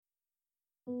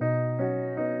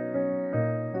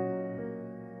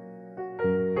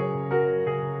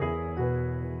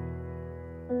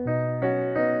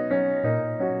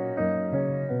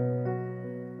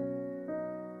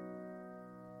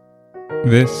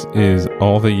This is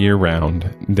All the Year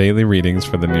Round, daily readings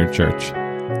for the New Church.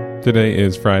 Today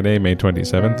is Friday, May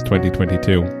 27th,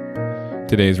 2022.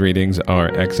 Today's readings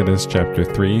are Exodus chapter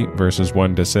 3, verses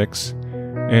 1 to 6,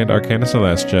 and Arcana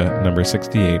Celestia, number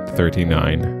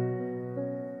 6839.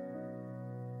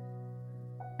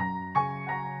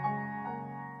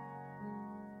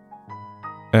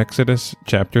 Exodus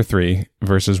chapter 3,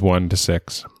 verses 1 to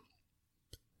 6.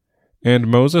 And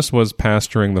Moses was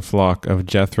pasturing the flock of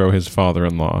Jethro his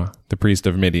father-in-law, the priest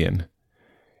of Midian.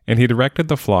 And he directed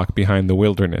the flock behind the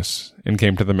wilderness, and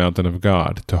came to the mountain of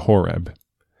God, to Horeb.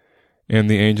 And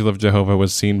the angel of Jehovah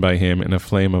was seen by him in a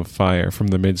flame of fire from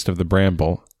the midst of the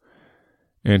bramble.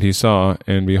 And he saw,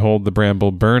 and behold, the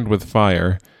bramble burned with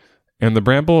fire, and the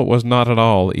bramble was not at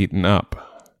all eaten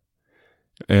up.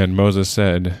 And Moses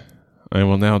said, I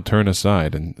will now turn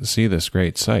aside and see this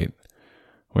great sight.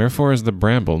 Wherefore is the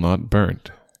bramble not burnt?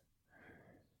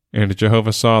 And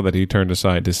Jehovah saw that he turned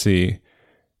aside to see,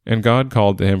 and God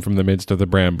called to him from the midst of the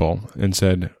bramble, and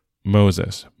said,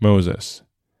 Moses, Moses.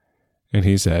 And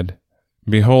he said,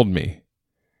 Behold me.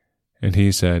 And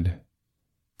he said,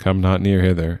 Come not near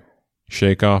hither.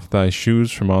 Shake off thy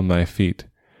shoes from on thy feet,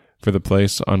 for the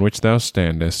place on which thou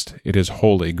standest, it is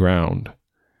holy ground.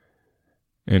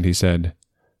 And he said,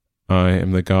 I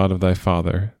am the God of thy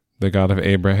father, the God of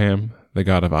Abraham, the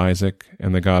God of Isaac,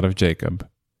 and the God of Jacob.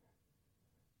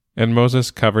 And Moses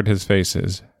covered his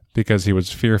faces, because he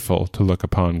was fearful to look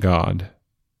upon God.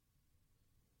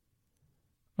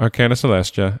 Arcana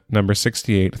Celestia, number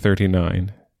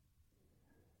 6839.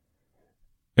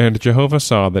 And Jehovah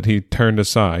saw that he turned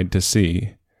aside to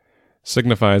see,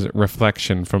 signifies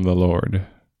reflection from the Lord.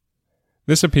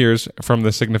 This appears from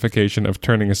the signification of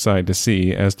turning aside to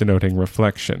see as denoting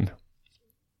reflection.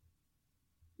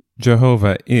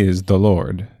 Jehovah is the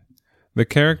Lord. The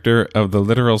character of the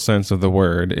literal sense of the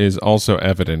word is also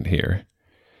evident here.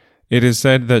 It is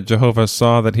said that Jehovah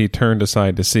saw that he turned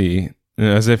aside to see,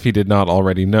 as if he did not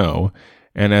already know,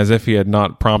 and as if he had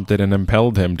not prompted and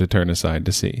impelled him to turn aside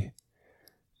to see.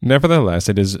 Nevertheless,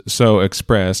 it is so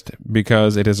expressed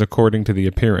because it is according to the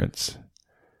appearance.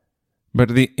 But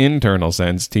the internal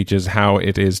sense teaches how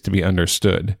it is to be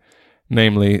understood,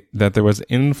 namely, that there was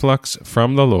influx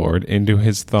from the Lord into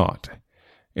his thought,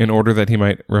 in order that he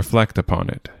might reflect upon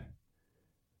it.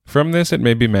 From this it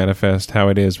may be manifest how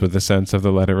it is with the sense of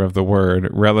the letter of the word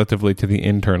relatively to the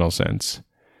internal sense,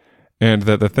 and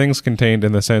that the things contained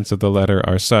in the sense of the letter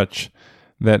are such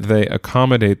that they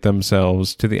accommodate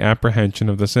themselves to the apprehension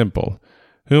of the simple,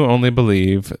 who only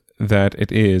believe that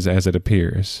it is as it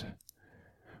appears.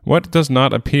 What does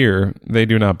not appear they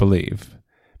do not believe,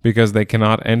 because they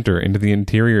cannot enter into the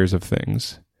interiors of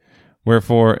things.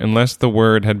 Wherefore, unless the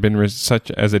word had been such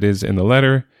as it is in the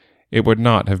letter, it would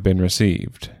not have been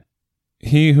received.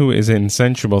 He who is in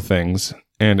sensual things,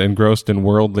 and engrossed in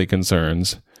worldly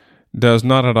concerns, does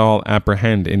not at all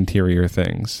apprehend interior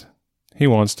things. He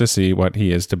wants to see what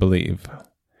he is to believe.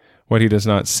 What he does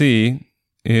not see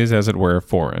is, as it were,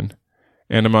 foreign,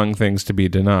 and among things to be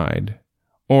denied,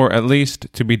 or at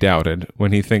least to be doubted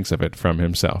when he thinks of it from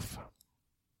himself.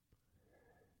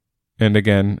 And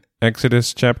again,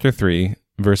 Exodus chapter 3,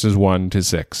 verses 1 to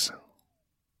 6.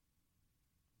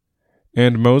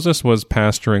 And Moses was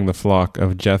pasturing the flock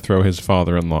of Jethro his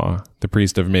father-in-law, the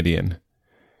priest of Midian.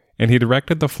 And he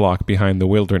directed the flock behind the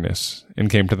wilderness,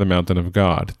 and came to the mountain of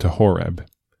God, to Horeb.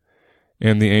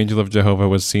 And the angel of Jehovah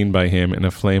was seen by him in a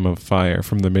flame of fire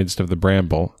from the midst of the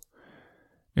bramble.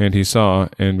 And he saw,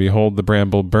 and behold, the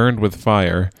bramble burned with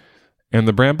fire, and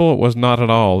the bramble was not at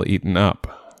all eaten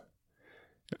up.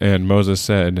 And Moses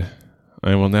said,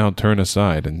 I will now turn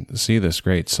aside and see this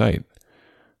great sight.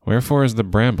 Wherefore is the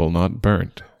bramble not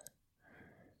burnt?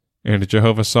 And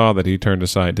Jehovah saw that he turned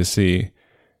aside to see,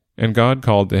 and God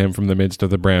called to him from the midst of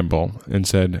the bramble, and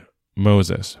said,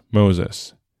 Moses,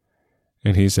 Moses.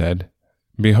 And he said,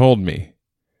 Behold me.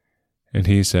 And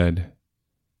he said,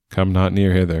 Come not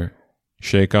near hither.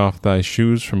 Shake off thy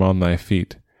shoes from on thy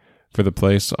feet, for the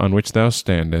place on which thou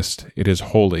standest, it is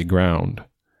holy ground.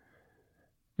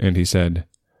 And he said,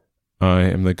 I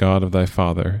am the God of thy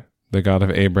father, the God of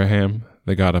Abraham,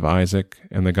 the God of Isaac,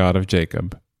 and the God of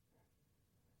Jacob.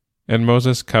 And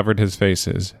Moses covered his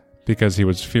faces, because he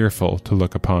was fearful to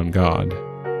look upon God.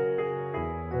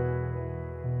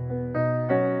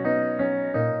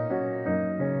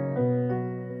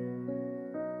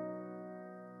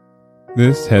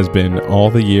 This has been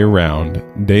All the Year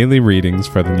Round, daily readings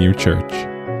for the New Church.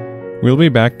 We'll be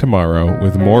back tomorrow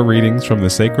with more readings from the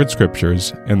sacred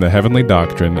scriptures and the heavenly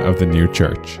doctrine of the New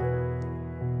Church.